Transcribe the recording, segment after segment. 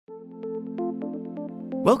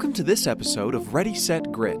Welcome to this episode of Ready,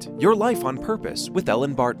 Set, Grit, Your Life on Purpose with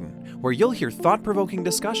Ellen Barton, where you'll hear thought-provoking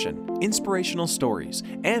discussion, inspirational stories,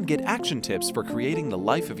 and get action tips for creating the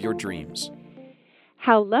life of your dreams.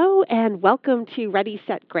 Hello and welcome to Ready,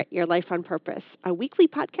 Set, Grit, Your Life on Purpose, a weekly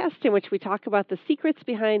podcast in which we talk about the secrets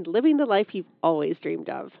behind living the life you've always dreamed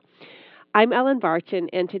of. I'm Ellen Barton,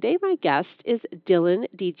 and today my guest is Dylan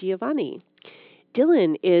DiGiovanni.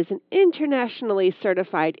 Dylan is an internationally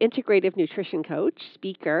certified integrative nutrition coach,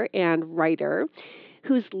 speaker, and writer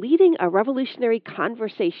who's leading a revolutionary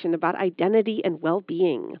conversation about identity and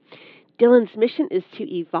well-being. Dylan's mission is to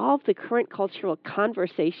evolve the current cultural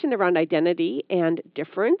conversation around identity and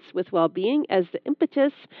difference with well-being as the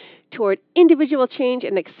impetus toward individual change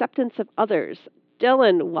and acceptance of others.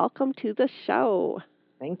 Dylan, welcome to the show.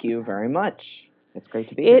 Thank you very much. It's great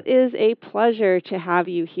to be here. It is a pleasure to have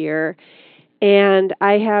you here. And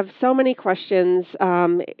I have so many questions.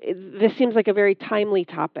 This seems like a very timely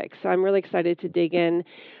topic, so I'm really excited to dig in.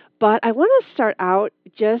 But I want to start out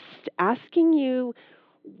just asking you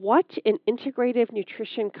what an integrative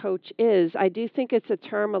nutrition coach is. I do think it's a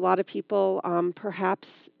term a lot of people perhaps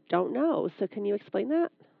don't know. So can you explain that?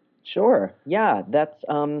 Sure. Yeah, that's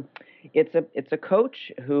it's a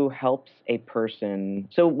coach who helps a person.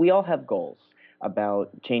 So we all have goals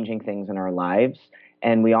about changing things in our lives,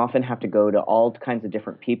 and we often have to go to all kinds of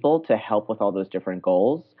different people to help with all those different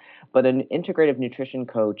goals. But an integrative nutrition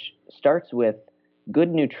coach starts with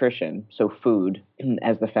good nutrition, so food,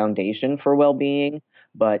 as the foundation for well-being.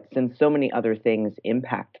 But since so many other things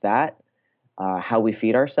impact that, how we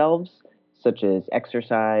feed ourselves, such as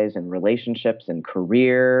exercise and relationships and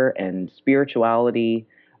career and spirituality,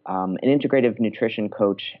 an integrative nutrition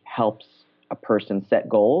coach helps a person set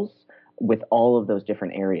goals with all of those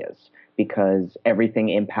different areas because everything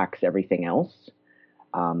impacts everything else.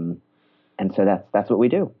 And so that's what we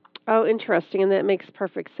do. Oh, interesting. And that makes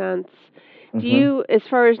perfect sense. Mm-hmm. Do you, as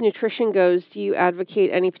far as nutrition goes, do you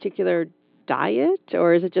advocate any particular diet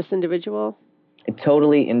or is it just individual?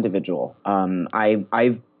 Totally individual.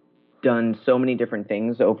 I've done so many different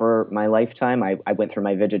things over my lifetime. I went through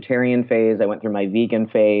my vegetarian phase. I went through my vegan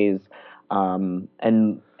phase. And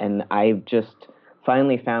I've just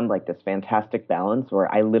finally found like this fantastic balance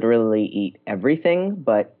where I literally eat everything,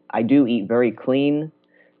 but I do eat very clean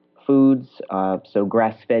foods. So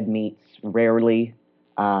grass-fed meats, rarely.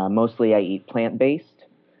 Mostly I eat plant-based,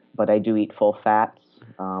 but I do eat full fats,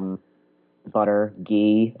 butter,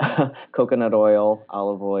 ghee, coconut oil,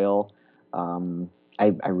 olive oil.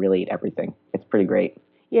 I really eat everything. It's pretty great.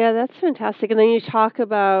 Yeah, that's fantastic. And then you talk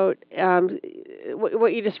about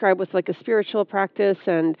what you describe with like a spiritual practice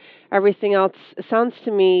and everything else. It sounds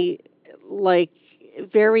to me like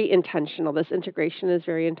very intentional. This integration is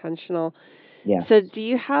very intentional. Yeah. So do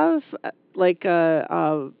you have like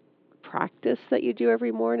a practice that you do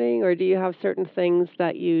every morning, or do you have certain things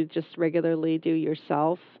that you just regularly do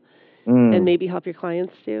yourself and maybe help your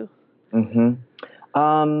clients do?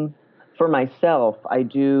 Mm-hmm. For myself, I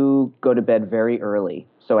do go to bed very early.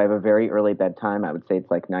 So I have a very early bedtime. I would say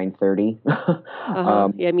it's like 9:30.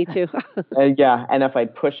 Yeah, me too. Yeah, and if I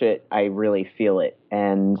push it, I really feel it.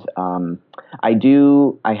 And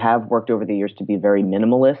I have worked over the years to be very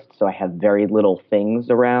minimalist. So I have very little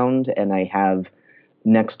things around, and I have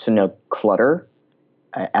next to no clutter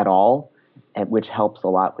at all, which helps a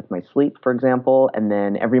lot with my sleep, for example. And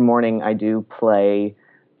then every morning I do play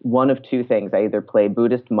one of two things. I either play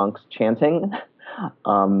Buddhist monks chanting,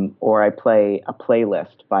 or I play a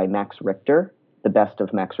playlist by Max Richter, the best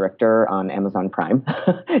of Max Richter on Amazon Prime.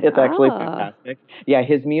 It's actually fantastic. Yeah,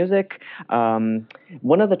 his music,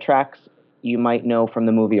 one of the tracks you might know from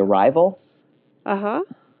the movie Arrival. Uh-huh.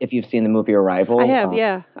 If you've seen the movie Arrival. I have,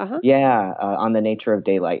 yeah. Uh-huh. Yeah, on the nature of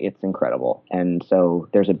daylight. It's incredible. And so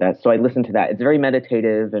there's a best. So I listen to that. It's very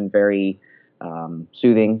meditative and very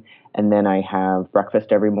soothing. And then I have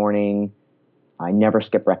breakfast every morning. I never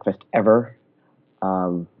skip breakfast ever.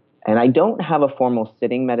 And I don't have a formal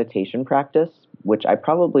sitting meditation practice, which I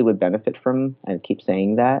probably would benefit from. I keep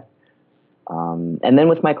saying that. And then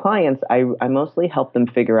with my clients, I mostly help them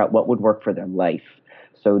figure out what would work for their life.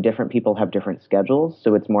 So different people have different schedules.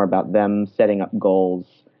 So it's more about them setting up goals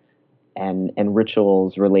and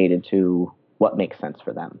rituals related to what makes sense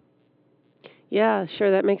for them. Yeah,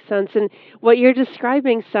 sure, that makes sense. And what you're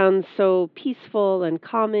describing sounds so peaceful and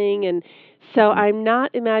calming. And so I'm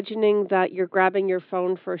not imagining that you're grabbing your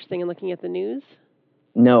phone first thing and looking at the news?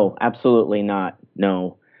 No, absolutely not.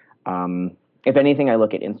 No. If anything, I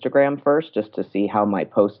look at Instagram first just to see how my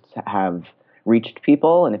posts have reached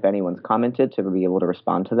people and if anyone's commented to be able to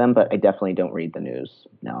respond to them. But I definitely don't read the news.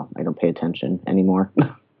 No, I don't pay attention anymore.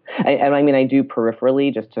 And I mean, I do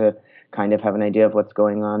peripherally just to kind of have an idea of what's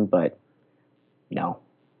going on, but no.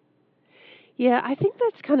 Yeah, I think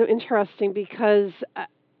that's kind of interesting because,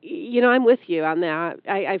 I'm with you on that.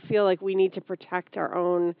 I feel like we need to protect our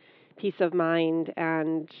own peace of mind,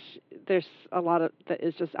 and there's a lot of that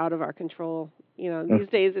is just out of our control. These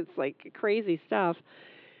days it's like crazy stuff.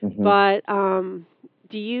 Mm-hmm. But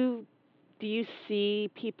do you see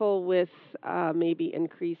people with maybe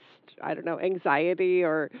increased, I don't know, anxiety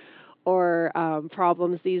or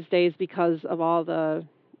problems these days because of all the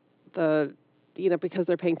because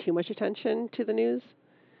they're paying too much attention to the news?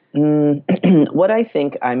 What I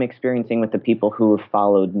think I'm experiencing with the people who have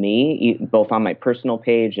followed me, both on my personal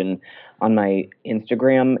page and on my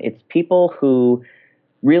Instagram, it's people who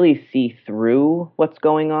really see through what's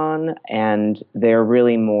going on, and they're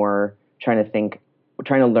really more trying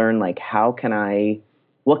to learn, like,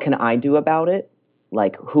 what can I do about it?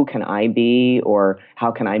 Like, who can I be, or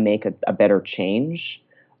how can I make a better change?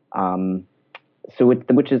 Um,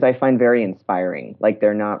 which is, I find, very inspiring. Like,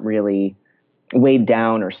 they're not really weighed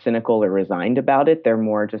down or cynical or resigned about it. They're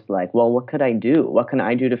more just like, well, what could I do? What can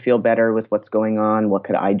I do to feel better with what's going on? What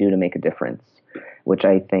could I do to make a difference? Which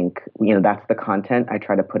I think, that's the content I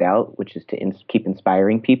try to put out, which is to keep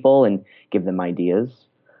inspiring people and give them ideas.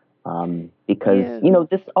 Because,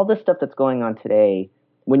 Yeah. all this stuff that's going on today,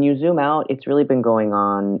 when you zoom out, it's really been going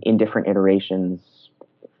on in different iterations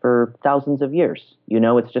for thousands of years.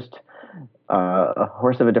 It's just a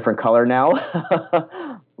horse of a different color now,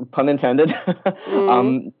 pun intended.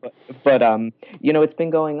 Mm. It's been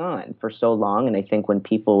going on for so long, and I think when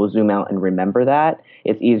people zoom out and remember that,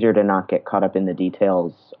 it's easier to not get caught up in the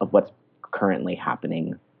details of what's currently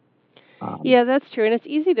happening. Yeah, that's true, and it's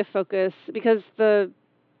easy to focus because the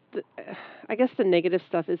I guess the negative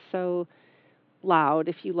stuff is so loud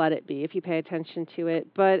if you let it be, if you pay attention to it.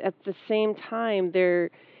 But at the same time,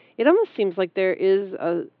 it almost seems like there is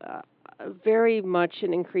a very much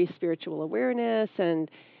an increased spiritual awareness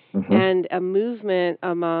Mhm. and a movement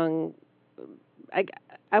among, I,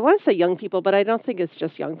 I want to say young people, but I don't think it's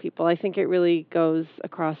just young people. I think it really goes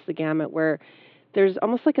across the gamut where there's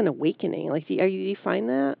almost like an awakening. Like, do you find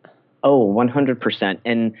that? Oh, 100%.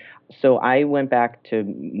 And so I went back to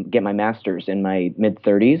get my master's in my mid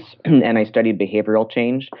 30s and I studied behavioral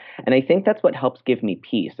change. And I think that's what helps give me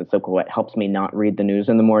peace. It's like what helps me not read the news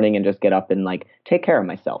in the morning and just get up and, like, take care of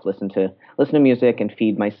myself, listen to music and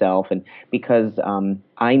feed myself. And because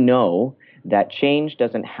I know that change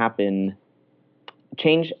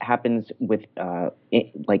happens with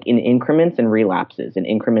like in increments and relapses,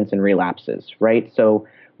 right? So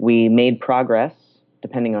we made progress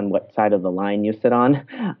depending on what side of the line you sit on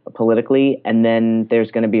politically, and then there's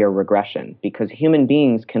going to be a regression because human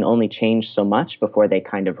beings can only change so much before they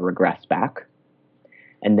kind of regress back,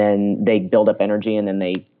 and then they build up energy and then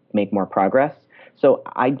they make more progress. So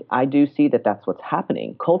I do see that that's what's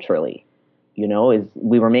happening culturally, is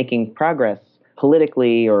we were making progress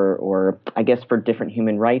politically or I guess for different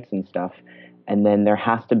human rights and stuff. And then there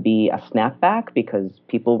has to be a snapback because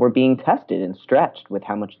people were being tested and stretched with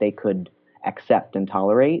how much they could accept and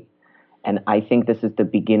tolerate. And I think this is the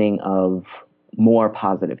beginning of more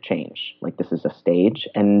positive change. Like, this is a stage,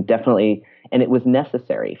 and definitely, and it was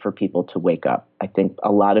necessary for people to wake up. I think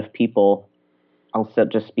a lot of people, I'll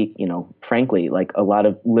just speak, frankly, like a lot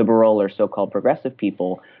of liberal or so-called progressive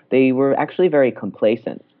people, they were actually very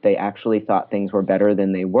complacent. They actually thought things were better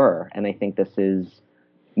than they were. And I think this is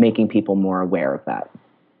making people more aware of that.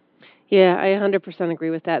 Yeah, I 100% agree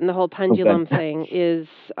with that. And the whole Oh, good. pendulum thing is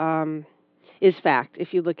fact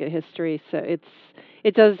if you look at history. So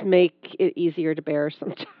it does make it easier to bear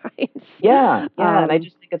sometimes. Yeah, yeah. And I um,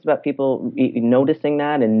 just think it's about people noticing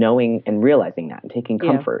that and knowing and realizing that and taking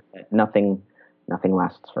yeah, comfort that nothing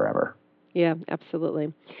lasts forever. yeah,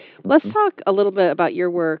 absolutely. Let's Mhm. talk a little bit about your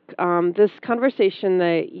work. This conversation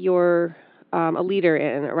that you're a leader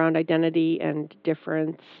in around identity and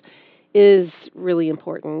difference is really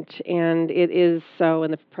important, and it is so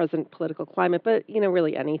in the present political climate, but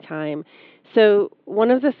really any time. So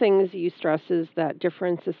one of the things you stress is that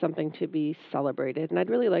difference is something to be celebrated, and I'd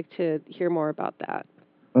really like to hear more about that.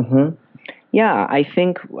 Mhm. Yeah, I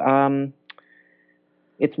think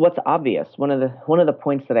it's what's obvious. One of the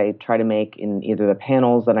points that I try to make in either the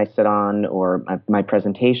panels that I sit on or my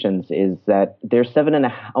presentations is that there's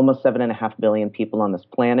almost 7.5 billion people on this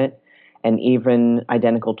planet, and even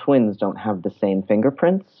identical twins don't have the same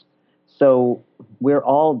fingerprints. So we're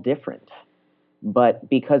all different. But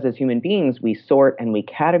because as human beings we sort and we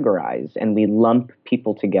categorize and we lump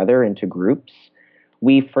people together into groups,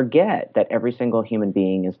 we forget that every single human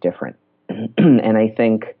being is different. And I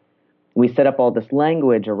think we set up all this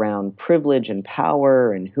language around privilege and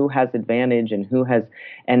power and who has advantage and who has,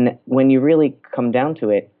 and when you really come down to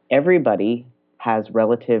it, everybody has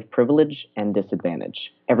relative privilege and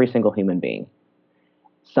disadvantage, every single human being,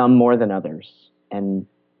 some more than others. And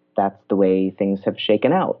that's the way things have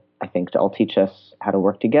shaken out, I think, to all teach us how to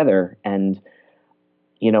work together. And,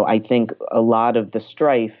 I think a lot of the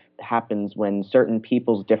strife happens when certain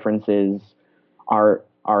people's differences are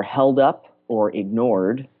held up or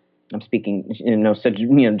ignored. I'm speaking, such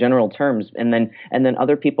general terms, and then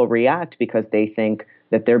other people react because they think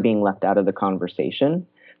that they're being left out of the conversation.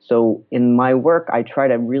 So in my work, I try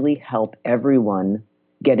to really help everyone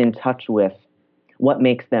get in touch with what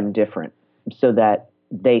makes them different, so that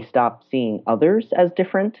they stop seeing others as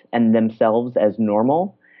different and themselves as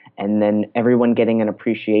normal, and then everyone getting an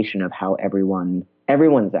appreciation of how everyone's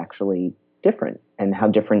actually different and how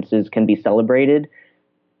differences can be celebrated,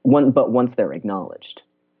 but once they're acknowledged.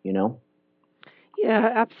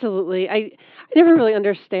 Yeah, absolutely. I never really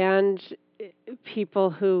understand people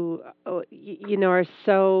who are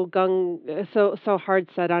so hard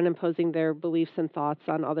set on imposing their beliefs and thoughts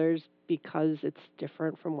on others because it's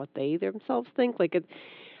different from what they themselves think.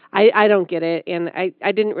 I don't get it, and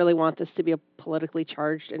I didn't really want this to be a politically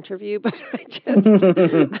charged interview, but I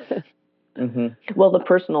just Mm-hmm. Well, the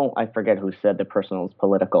personal, I forget who said the personal is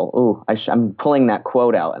political. Ooh, I'm pulling that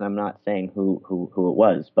quote out, and I'm not saying who it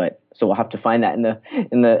was, but so we'll have to find that in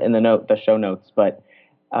the show notes. But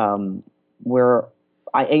where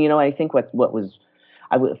I think what was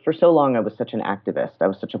for so long I was such an activist. I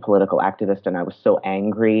was such a political activist, and I was so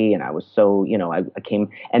angry, and I was so I came,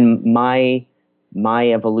 and my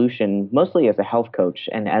evolution, mostly as a health coach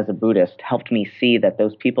and as a Buddhist, helped me see that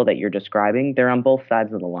those people that you're describing, they're on both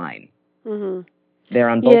sides of the line. Mm-hmm. They're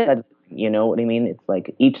on both sides. You know what I mean? It's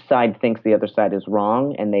like each side thinks the other side is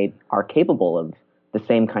wrong, and they are capable of the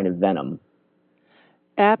same kind of venom.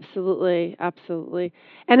 Absolutely, absolutely.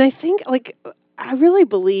 And I think, I really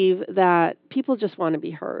believe that people just want to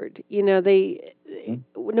be heard. They,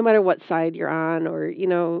 no matter what side you're on, or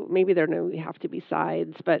maybe there don't have to be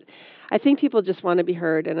sides, but I think people just want to be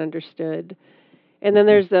heard and understood. And then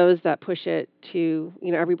there's those that push it to,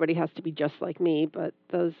 everybody has to be just like me, but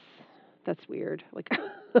that's weird.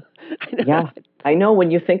 I know,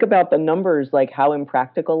 when you think about the numbers, like how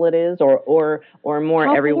impractical it is, or more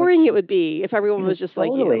how everyone. Boring it would be if everyone was just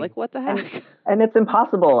like you. Like, what the heck? And it's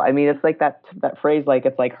impossible. I mean, it's like that phrase, like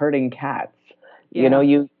it's like herding cats. Yeah.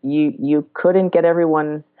 You couldn't get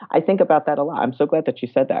everyone. I think about that a lot. I'm so glad that you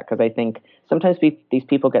said that, because I think sometimes these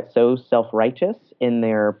people get so self-righteous in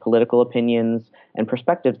their political opinions and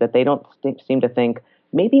perspectives that they don't seem to think,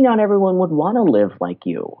 maybe not everyone would want to live like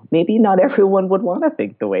you. Maybe not everyone would want to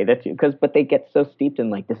think the way that you, but they get so steeped in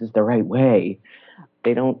like, this is the right way.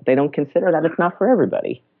 They don't consider that it's not for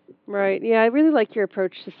everybody. Right. Yeah, I really like your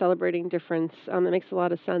approach to celebrating difference. It makes a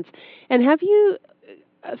lot of sense. And have you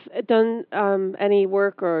done any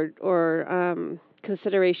work or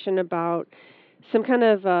consideration about some kind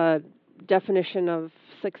of definition of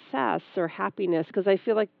success or happiness? Because I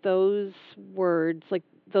feel like those words, like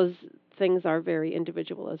those things, are very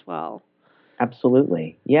individual as well.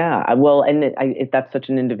 Absolutely. Yeah. Well, and that's such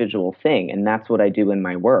an individual thing. And that's what I do in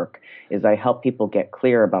my work, is I help people get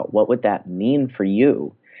clear about what would that mean for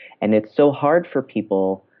you. And it's so hard for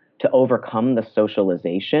people to overcome the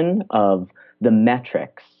socialization of the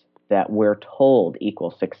metrics that we're told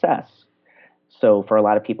equal success. So for a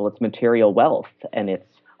lot of people, it's material wealth, and it's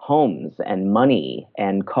homes and money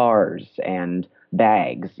and cars and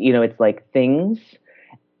bags. It's like things.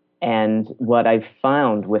 And what I've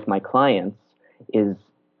found with my clients is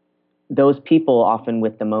those people, often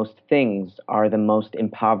with the most things, are the most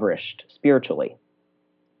impoverished spiritually.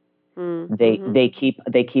 Mm-hmm.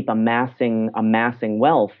 They keep amassing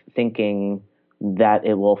wealth, thinking that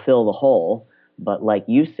it will fill the hole. But like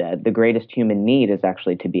you said, the greatest human need is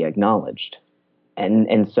actually to be acknowledged.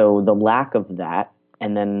 And so the lack of that,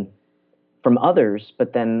 and then from others,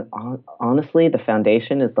 but then honestly, the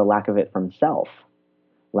foundation is the lack of it from self.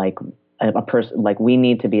 Like a person, like we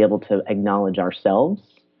need to be able to acknowledge ourselves,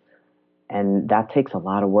 and that takes a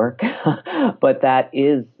lot of work. But that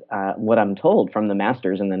is what I'm told from the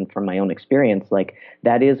masters, and then from my own experience, like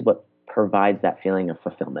that is what provides that feeling of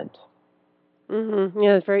fulfillment. Mm-hmm.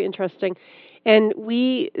 Yeah, it's very interesting. And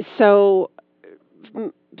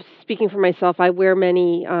speaking for myself, I wear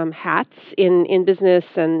many hats in business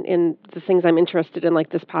and in the things I'm interested in.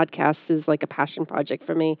 Like this podcast is like a passion project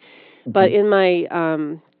for me. Mm-hmm. But in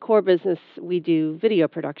my core business, we do video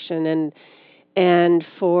production, and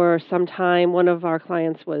for some time, one of our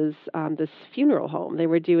clients was this funeral home. They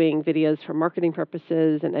were doing videos for marketing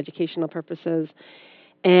purposes and educational purposes.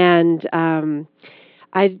 And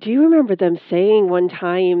I do remember them saying one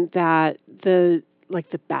time that the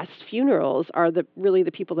best funerals are really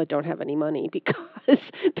the people that don't have any money because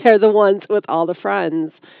they're the ones with all the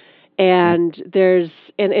friends. And there's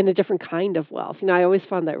and a different kind of wealth. I always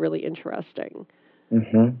found that really interesting.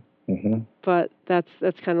 Mhm. Mhm. But that's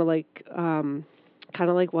kind of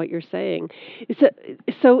like what you're saying. So,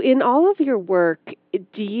 so in all of your work,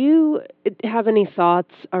 do you have any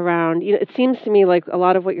thoughts around? It seems to me like a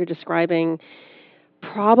lot of what you're describing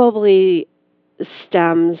probably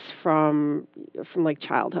stems from like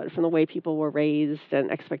childhood, from the way people were raised and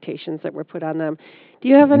expectations that were put on them. Do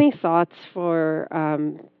you have Mhm. any thoughts for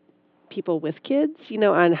people with kids?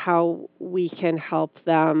 On how we can help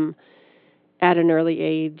them at an early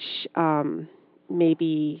age,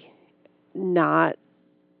 maybe not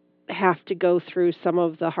have to go through some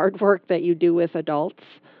of the hard work that you do with adults?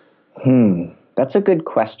 That's a good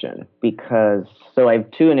question because so I have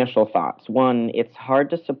two initial thoughts. One, it's hard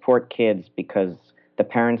to support kids because the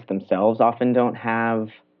parents themselves often don't have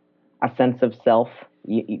a sense of self,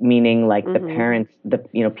 meaning like the Mhm. parents,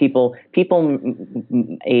 people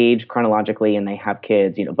age chronologically and they have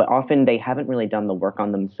kids, but often they haven't really done the work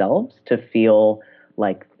on themselves to feel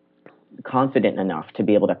like confident enough to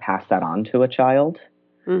be able to pass that on to a child.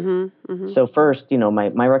 Mhm. Mhm. So first,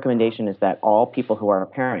 my recommendation is that all people who are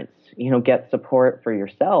parents, get support for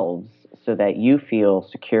yourselves so that you feel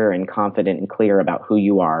secure and confident and clear about who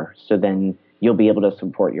you are. So then you'll be able to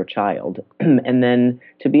support your child. And then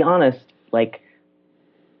to be honest, like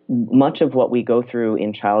much of what we go through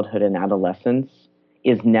in childhood and adolescence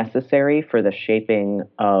is necessary for the shaping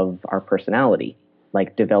of our personality,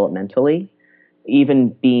 like developmentally. Even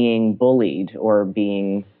being bullied or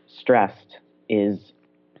being stressed is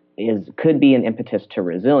could be an impetus to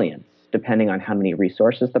resilience, depending on how many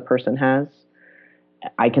resources the person has.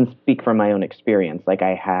 I can speak from my own experience. Like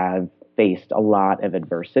I have faced a lot of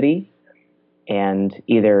adversity and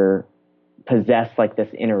either possess like this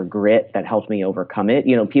inner grit that helped me overcome it.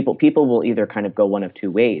 People will either kind of go one of two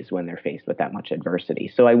ways when they're faced with that much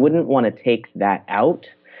adversity. So I wouldn't want to take that out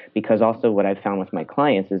because also what I've found with my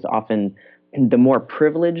clients is often the more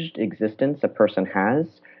privileged existence a person has,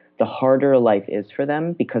 the harder life is for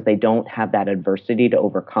them because they don't have that adversity to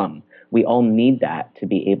overcome. We all need that to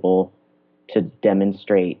be able to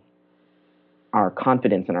demonstrate our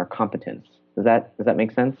confidence and our competence. Does that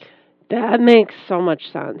make sense? That makes so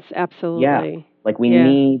much sense. Yeah. Absolutely. Like we Yeah.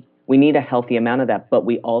 need we need a healthy amount of that, but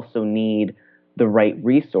we also need the right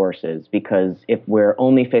resources because if we're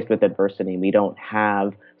only faced with adversity and we don't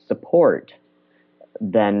have support,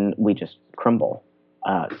 then we just crumble.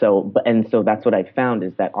 So that's what I've found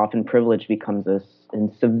is that often privilege becomes a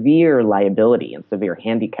severe liability and severe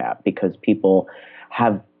handicap because people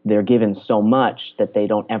they're given so much that they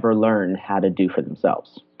don't ever learn how to do for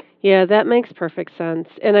themselves. Yeah, that makes perfect sense.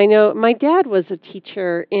 And I know my dad was a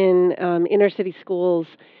teacher in inner city schools,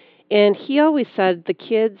 and he always said the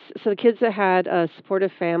kids that had a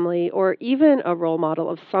supportive family or even a role model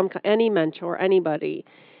of any mentor, anybody,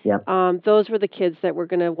 Yep. those were the kids that were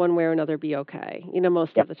going to one way or another be okay,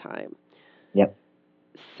 most of Yep. the time. Yep.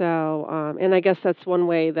 So, and I guess that's one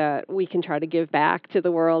way that we can try to give back to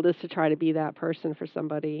the world is to try to be that person for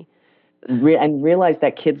somebody. And realize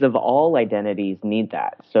that kids of all identities need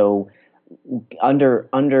that. So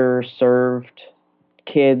underserved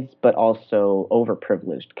kids, but also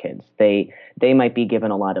overprivileged kids. They might be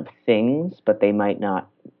given a lot of things, but they might not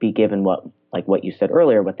be given what you said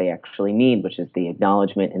earlier, what they actually need, which is the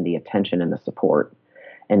acknowledgement and the attention and the support.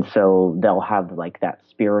 And so they'll have like that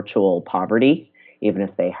spiritual poverty, even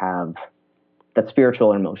if they have that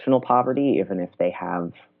spiritual and emotional poverty, even if they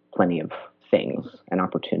have plenty of things and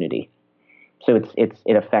opportunity. So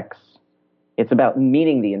it affects. It's about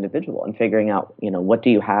meeting the individual and figuring out, what do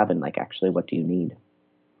you have and like actually what do you need.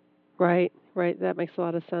 Right, right. That makes a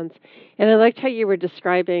lot of sense. And I liked how you were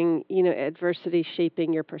describing, adversity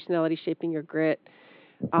shaping your personality, shaping your grit,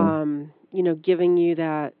 Hmm. giving you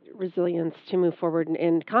that resilience to move forward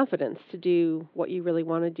and confidence to do what you really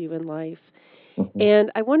want to do in life. Hmm.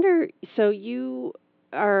 And I wonder, so you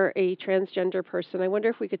are a transgender person. I wonder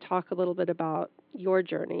if we could talk a little bit about your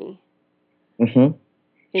journey Hmm.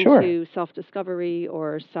 Sure. into self discovery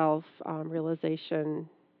or self realization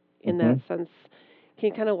in that Hmm. sense. Can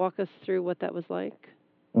you kind of walk us through what that was like?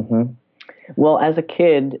 Hmm. Well, as a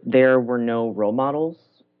kid, there were no role models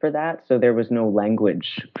for that, so there was no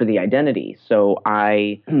language for the identity. So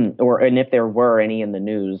and if there were any in the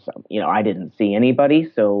news, I didn't see anybody.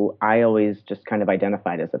 So I always just kind of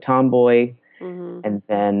identified as a tomboy, Mhm.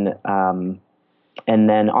 and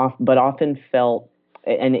then often felt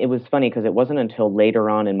and it was funny because it wasn't until later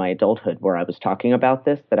on in my adulthood where I was talking about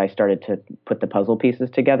this that I started to put the puzzle pieces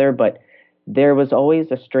together. But there was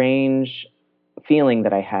always a strange feeling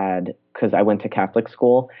that I had because I went to Catholic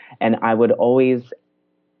school, and I would always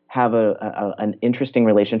have an interesting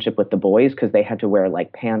relationship with the boys because they had to wear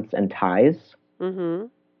like pants and ties, Mm-hmm.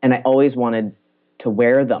 and I always wanted to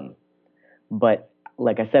wear them. But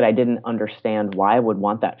like I said, I didn't understand why I would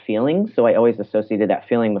want that feeling. So I always associated that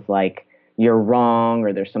feeling with like, you're wrong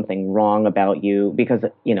or there's something wrong about you because,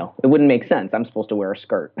 it wouldn't make sense. I'm supposed to wear a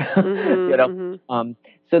skirt, Mm-hmm. Mm-hmm.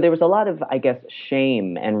 So there was a lot of, I guess,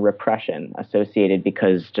 shame and repression associated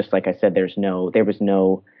because just like I said, there was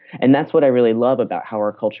no, and that's what I really love about how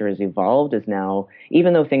our culture has evolved is now,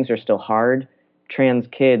 even though things are still hard, trans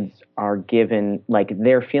kids are given like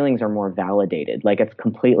their feelings are more validated. Like it's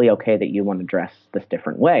completely okay that you want to dress this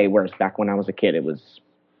different way. Whereas back when I was a kid,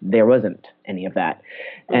 there wasn't any of that.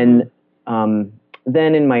 Mm-hmm. And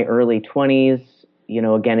then in my early 20s,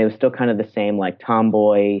 again, it was still kind of the same like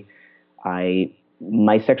tomboy.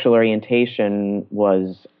 My sexual orientation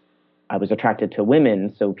was I was attracted to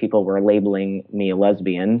women, so people were labeling me a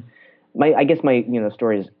lesbian. I guess my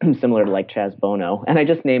story is similar to like Chaz Bono, and I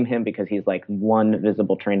just named him because he's like one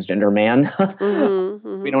visible transgender man. Mm-hmm.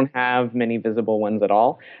 Mm-hmm. We don't have many visible ones at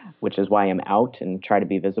all, which is why I'm out and try to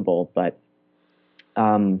be visible. But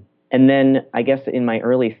and then I guess in my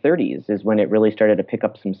early 30s is when it really started to pick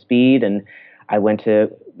up some speed, and I went to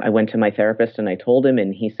my therapist and I told him,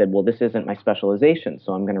 and he said, "Well, this isn't my specialization,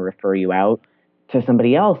 so I'm going to refer you out to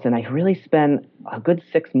somebody else." And I really spent a good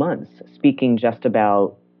 6 months speaking just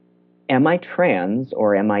about, am I trans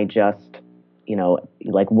or am I just,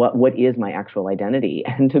 like what is my actual identity?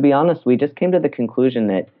 And to be honest, we just came to the conclusion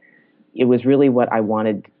that it was really what I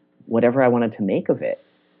wanted, whatever I wanted to make of it.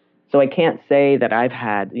 So I can't say that I've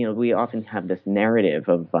had, we often have this narrative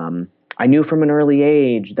of, I knew from an early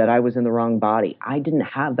age that I was in the wrong body. I didn't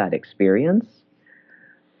have that experience.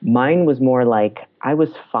 Mine was more like I was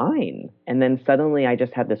fine. And then suddenly I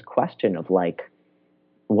just had this question of like,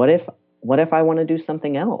 what if I want to do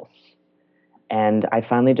something else? And I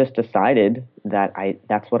finally just decided that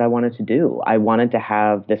that's what I wanted to do. I wanted to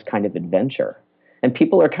have this kind of adventure. And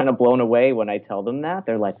people are kind of blown away when I tell them that.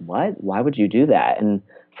 They're like, "What? Why would you do that?" And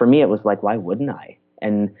for me, it was like, why wouldn't I?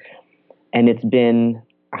 And it's been,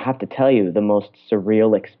 I have to tell you, the most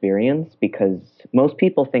surreal experience because most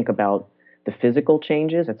people think about the physical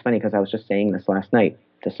changes. It's funny because I was just saying this last night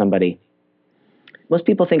to somebody. Most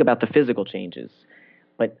people think about the physical changes,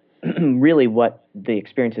 but really what the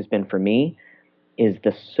experience has been for me is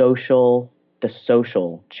the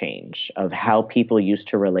social change of how people used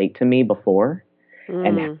to relate to me before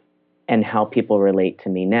and how people relate to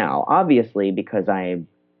me now. Obviously, because I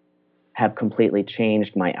have completely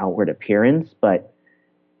changed my outward appearance, but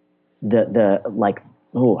the like,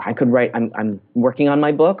 oh, I could write. I'm working on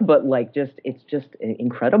my book, but like, it's just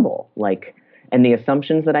incredible. Like, and the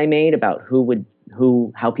assumptions that I made about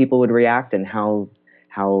how people would react and how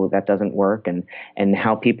that doesn't work, and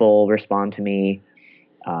how people respond to me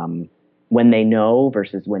when they know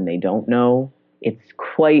versus when they don't know. It's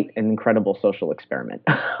quite an incredible social experiment.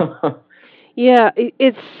 Yeah,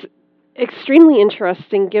 it's extremely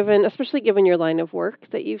interesting especially given your line of work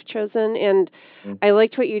that you've chosen. And I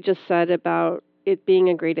liked what you just said about it being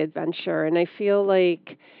a great adventure. And I feel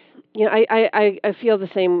like, I feel the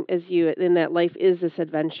same as you in that life is this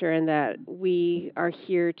adventure and that we are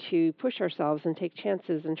here to push ourselves and take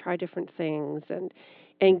chances and try different things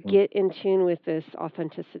and get in tune with this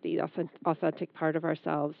authenticity, authentic part of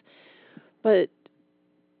ourselves. But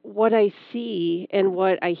what I see and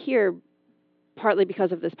what I hear, partly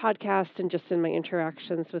because of this podcast and just in my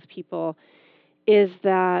interactions with people, is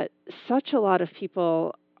that such a lot of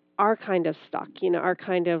people are kind of stuck, are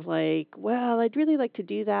kind of like, well, I'd really like to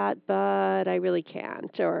do that, but I really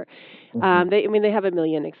can't. Or they have a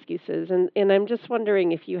million excuses. And I'm just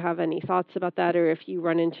wondering if you have any thoughts about that or if you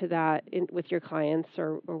run into that with your clients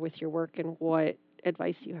or with your work and what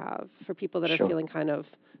advice you have for people that are feeling kind of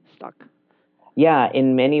stuck. Yeah,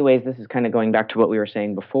 in many ways, this is kind of going back to what we were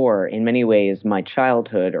saying before. In many ways, my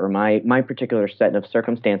childhood or my particular set of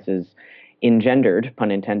circumstances engendered,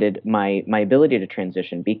 pun intended, my ability to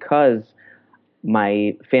transition because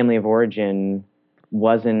my family of origin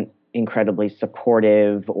wasn't incredibly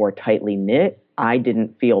supportive or tightly knit. I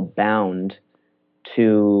didn't feel bound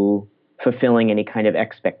to fulfilling any kind of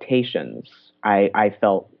expectations. I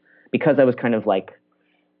felt, because I was kind of like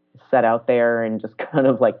set out there and just kind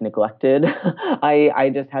of like neglected, I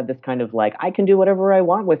just had this kind of like, I can do whatever I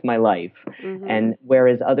want with my life. And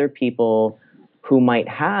whereas other people who might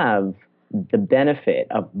have the benefit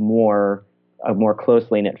of more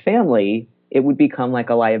closely knit family it would become like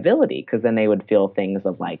a liability, because then they would feel things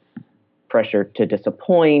of like pressure to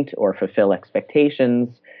disappoint or fulfill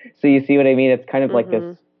expectations. So you see what I mean? It's kind of like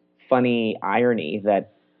this funny irony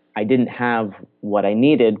that I didn't have what I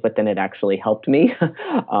needed, but then it actually helped me.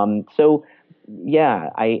 So yeah,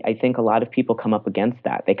 I think a lot of people come up against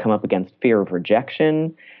that. They come up against fear of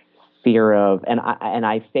rejection, fear of, and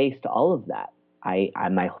I faced all of that.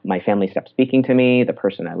 My family stopped speaking to me. The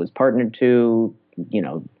person I was partnered to,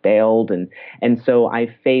 bailed, and so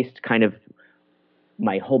I faced kind of,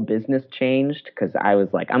 my whole business changed, because I was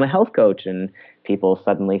like, I'm a health coach, and people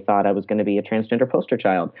suddenly thought I was going to be a transgender poster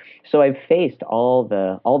child. So I've faced all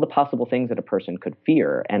the possible things that a person could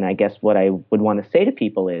fear, and I guess what I would want to say to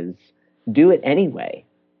people is, do it anyway,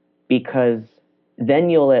 because then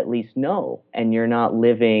you'll at least know, and you're not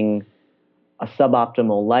living a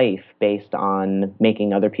suboptimal life based on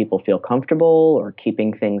making other people feel comfortable or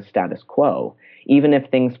keeping things status quo. Even if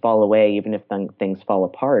things fall away, even if things fall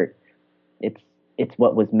apart, it's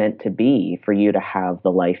what was meant to be for you to have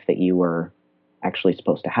the life that you were actually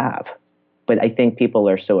supposed to have. But I think people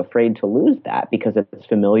are so afraid to lose that because it's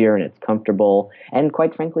familiar and it's comfortable, and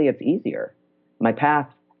quite frankly, it's easier. My path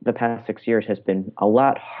the past 6 years has been a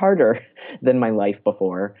lot harder than my life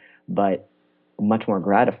before, but much more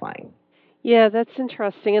gratifying. Yeah, that's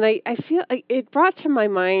interesting. And I feel it brought to my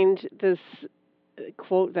mind this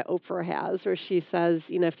quote that Oprah has, where she says,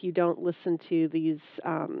 if you don't listen to these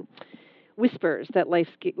whispers that life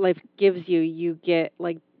gives you, you get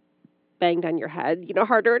like banged on your head,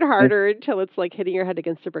 harder and harder until it's like hitting your head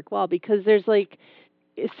against a brick wall. Because there's like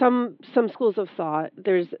some schools of thought.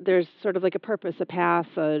 There's sort of like a purpose, a path,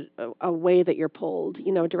 a way that you're pulled,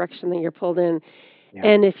 a direction that you're pulled in. Yeah.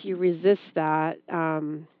 And if you resist that,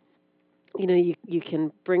 you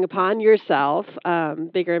can bring upon yourself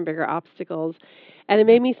bigger and bigger obstacles. And it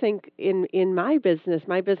made me think in my business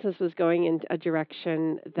was going in a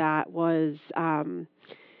direction that was, I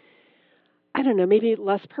don't know, maybe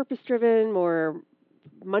less purpose-driven, more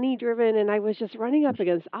money-driven. And I was just running up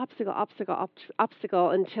against obstacle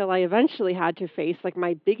until I eventually had to face like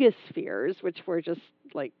my biggest fears, which were just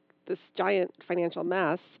like this giant financial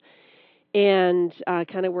mess. And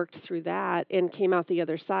kind of worked through that and came out the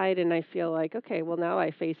other side. And I feel like, okay, well, now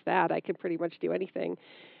I face that. I can pretty much do anything.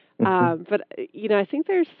 But, I think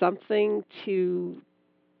there's something to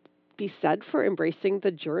be said for embracing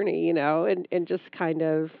the journey, and just kind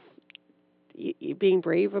of being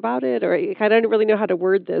brave about it. Or I don't really know how to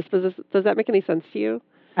word this, but does that make any sense to you?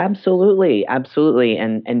 Absolutely. Absolutely.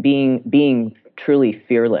 And being truly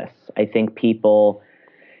fearless. I think people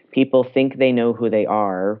think they know who they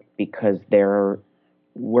are because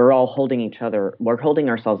we're all we're holding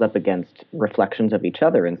ourselves up against reflections of each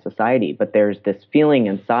other in society, but there's this feeling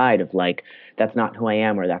inside of like, that's not who I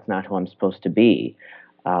am, or that's not who I'm supposed to be.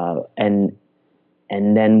 And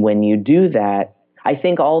then when you do that, I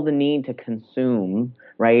think all the need to consume,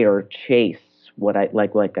 right, or chase what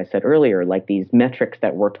like I said earlier, like these metrics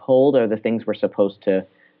that we're told are the things we're supposed to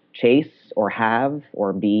chase or have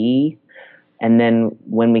or be. And then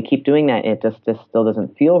when we keep doing that, it just still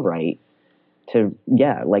doesn't feel right to,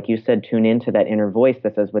 like you said, tune into that inner voice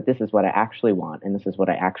that says, but this is what I actually want, and this is what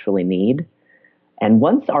I actually need. And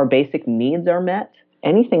once our basic needs are met,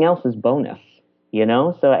 anything else is bonus,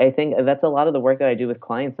 So I think that's a lot of the work that I do with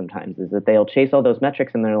clients sometimes, is that they'll chase all those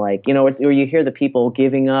metrics and they're like, or you hear the people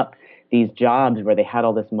giving up these jobs where they had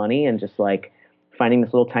all this money and just like finding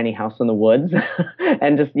this little tiny house in the woods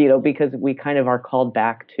and just, because we kind of are called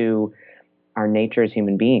back to our nature as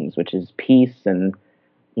human beings, which is peace and,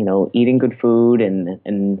 eating good food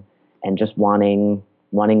and just wanting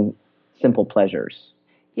simple pleasures.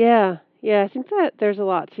 Yeah. I think that there's a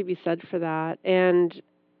lot to be said for that. And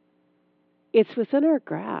it's within our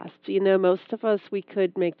grasp. Most of us, we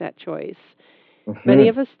could make that choice. Mm-hmm. Many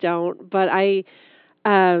of us don't. But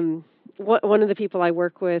one of the people I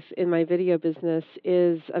work with in my video business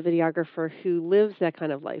is a videographer who lives that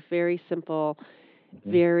kind of life. Very simple,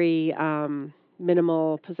 mm-hmm. very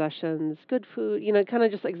minimal possessions, good food, kind of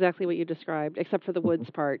just exactly what you described, except for the woods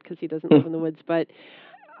part, because he doesn't live in the woods. But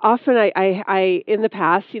often I in the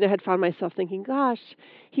past, had found myself thinking, gosh,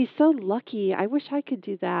 he's so lucky. I wish I could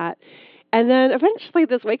do that. And then eventually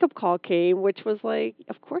this wake-up call came, which was like,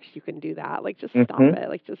 of course you can do that. Like, just stop it.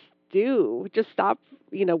 Like, just stop,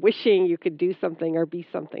 wishing you could do something or be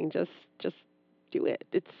something. Just do it.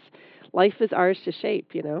 Life is ours to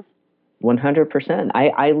shape, 100%.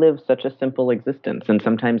 I live such a simple existence, and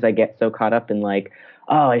sometimes I get so caught up in like,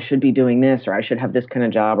 oh, I should be doing this, or I should have this kind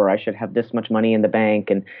of job, or I should have this much money in the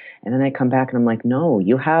bank, and then I come back and I'm like, no,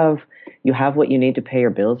 you have what you need to pay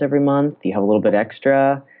your bills every month. You have a little bit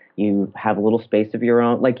extra. You have a little space of your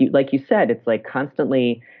own. Like you said, it's like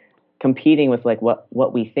constantly competing with like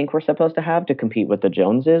what we think we're supposed to have to compete with the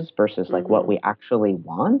Joneses versus like what Mm-hmm. we actually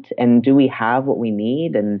want. And do we have what we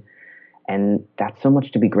need? And that's so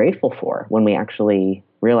much to be grateful for when we actually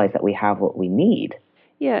realize that we have what we need.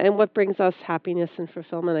 Yeah, and what brings us happiness and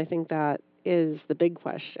fulfillment? I think that is the big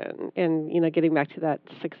question. And, getting back to that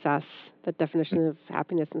success, that definition of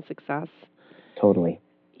happiness and success. Totally.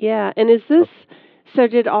 Yeah, and is this, so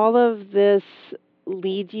did all of this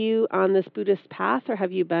lead you on this Buddhist path, or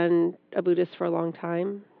have you been a Buddhist for a long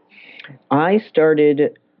time? I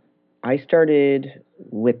started I started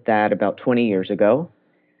with that about 20 years ago.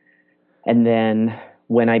 And then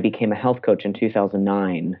when I became a health coach in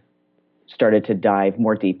 2009, started to dive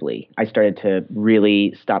more deeply. I started to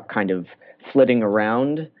really stop kind of flitting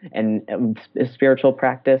around and spiritual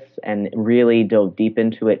practice and really dove deep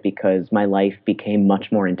into it because my life became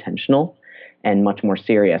much more intentional and much more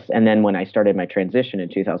serious. And then when I started my transition in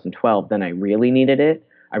 2012, then I really needed it.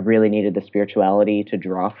 I really needed the spirituality to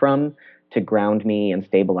draw from, to ground me and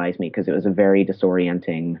stabilize me, because it was a very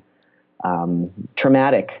disorienting,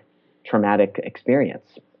 traumatic, traumatic experience.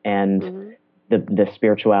 And Mm-hmm. the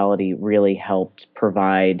spirituality really helped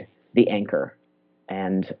provide the anchor,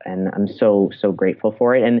 and I'm so grateful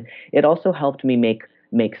for it. And it also helped me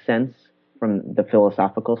make sense from the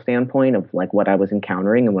philosophical standpoint of like what I was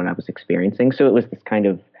encountering and what I was experiencing. So it was this kind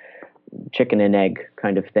of chicken and egg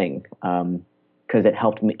kind of thing, because it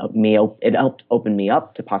helped it helped open me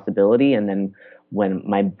up to possibility. And then when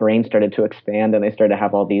my brain started to expand and I started to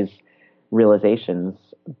have all these realizations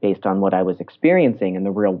based on what I was experiencing in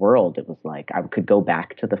the real world, it was like I could go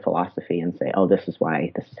back to the philosophy and say, oh, this is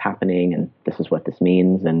why this is happening and this is what this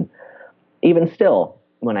means. And even still,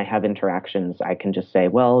 when I have interactions, I can just say,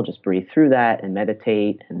 well, just breathe through that and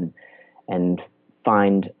meditate and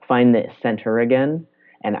find the center again.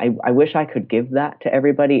 And I wish I could give that to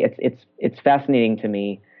everybody. It's fascinating to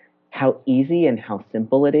me how easy and how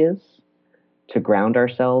simple it is to ground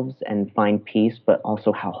ourselves and find peace, but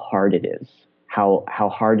also how hard it is. How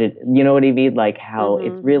hard it, you know what I mean? Like how it's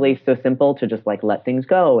Mm-hmm. really so simple to just like let things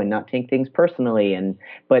go and not take things personally. And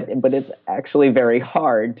but it's actually very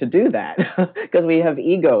hard to do that because we have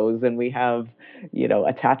egos and we have,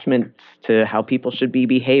 attachments to how people should be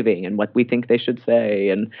behaving and what we think they should say,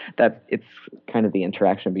 and that it's kind of the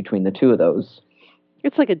interaction between the two of those.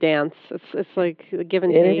 It's like a dance. It's like a give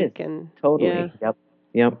and It is take, and yeah, totally.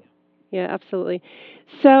 Yep. yeah, absolutely.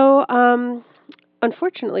 So,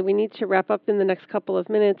 unfortunately, we need to wrap up in the next couple of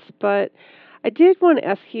minutes, but I did want to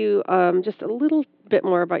ask you just a little bit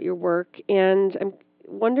more about your work, and I'm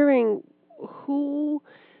wondering who,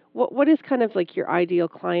 what is kind of like your ideal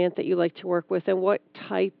client that you like to work with, and what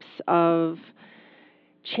types of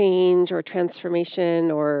change or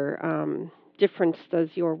transformation or difference does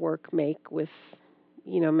your work make with,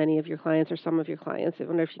 many of your clients or some of your clients? I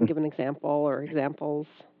wonder if you can give an example or examples.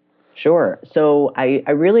 Sure. So I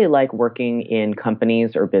really like working in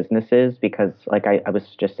companies or businesses because, like I was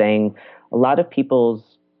just saying, a lot of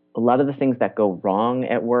the things that go wrong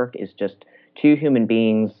at work is just two human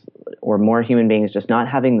beings or more human beings just not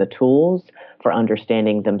having the tools for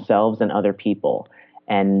understanding themselves and other people.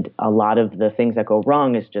 And a lot of the things that go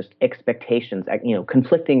wrong is just expectations,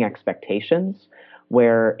 conflicting expectations,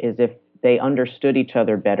 whereas if they understood each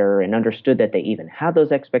other better and understood that they even had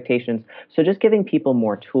those expectations. So just giving people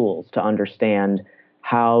more tools to understand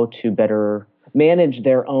how to better manage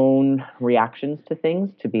their own reactions to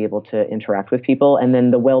things, to be able to interact with people, and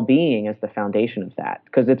then the well-being as the foundation of that.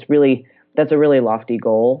 Because that's a really lofty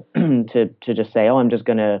goal to just say, oh, I'm just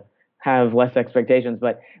going to have less expectations.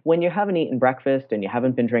 But when you haven't eaten breakfast and you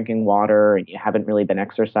haven't been drinking water and you haven't really been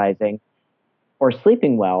exercising or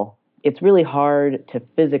sleeping well, it's really hard to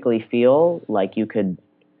physically feel like you could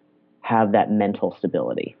have that mental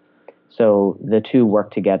stability. So the two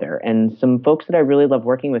work together. And some folks that I really love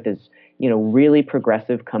working with is, really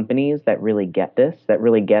progressive companies that really get this, that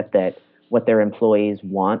really get that what their employees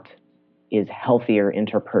want is healthier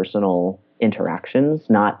interpersonal interactions,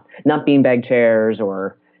 not beanbag chairs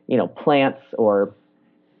or, plants or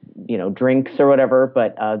drinks or whatever,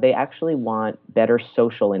 but they actually want better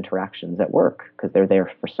social interactions at work because they're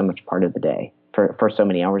there for so much part of the day, for so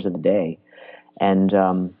many hours of the day. And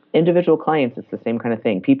individual clients, it's the same kind of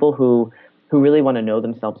thing. People who really want to know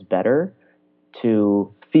themselves better,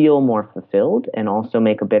 to feel more fulfilled, and also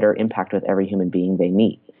make a better impact with every human being they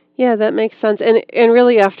meet. Yeah, that makes sense. And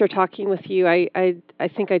really, after talking with you, I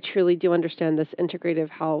think I truly do understand this integrative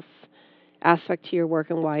health aspect to your work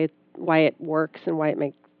and why it works and why it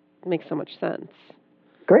makes so much sense.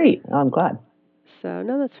 Great. I'm glad. So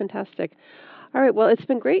no, that's fantastic. All right. Well, it's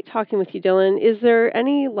been great talking with you, Dylan. Is there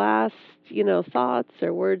any last, thoughts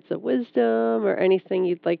or words of wisdom or anything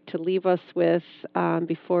you'd like to leave us with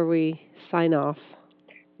before we sign off?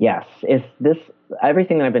 Yes, if this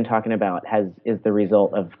everything that I've been talking about is the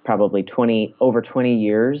result of probably over 20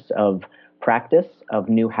 years of practice of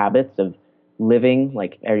new habits of living,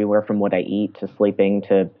 like everywhere from what I eat to sleeping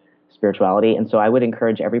to spirituality. And so I would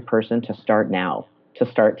encourage every person to start now, to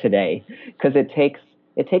start today, because it takes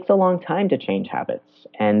a long time to change habits,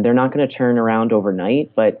 and they're not going to turn around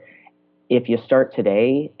overnight. But if you start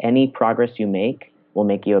today, any progress you make will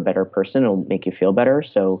make you a better person. It'll make you feel better.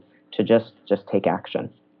 So to just take action.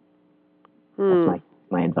 That's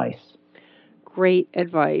my advice. Great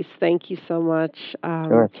advice. Thank you so much.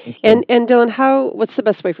 Sure. Thank And you. Dylan, what's the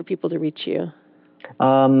best way for people to reach you?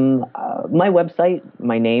 My website,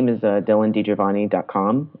 my name is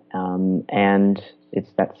dylandigiovanni.com, and it's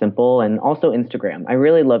that simple. And also Instagram. I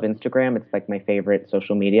really love Instagram. It's like my favorite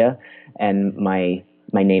social media, and my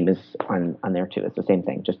name is on there too. It's the same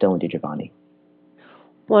thing, just Dylan DiGiovanni.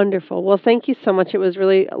 Wonderful. Well, thank you so much. It was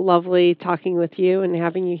really lovely talking with you and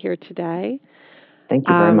having you here today. Thank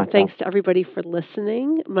you very much. Thanks to everybody for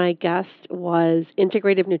listening. My guest was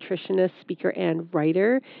integrative nutritionist, speaker, and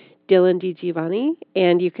writer, Dylan DiGiovanni.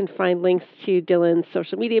 And you can find links to Dylan's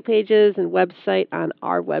social media pages and website on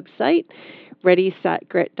our website,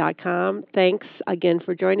 ReadySetGrit.com. Thanks again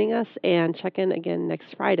for joining us, and check in again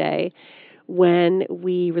next Friday when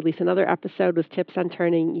we release another episode with tips on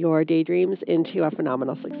turning your daydreams into a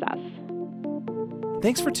phenomenal success.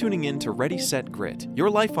 Thanks for tuning in to Ready, Set, Grit, Your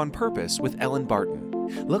Life on Purpose with Ellen Barton.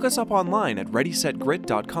 Look us up online at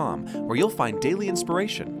ReadySetGrit.com, where you'll find daily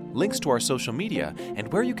inspiration, links to our social media,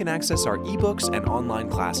 and where you can access our ebooks and online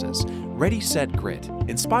classes. Ready, Set, Grit.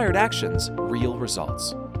 Inspired actions, real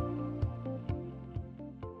results.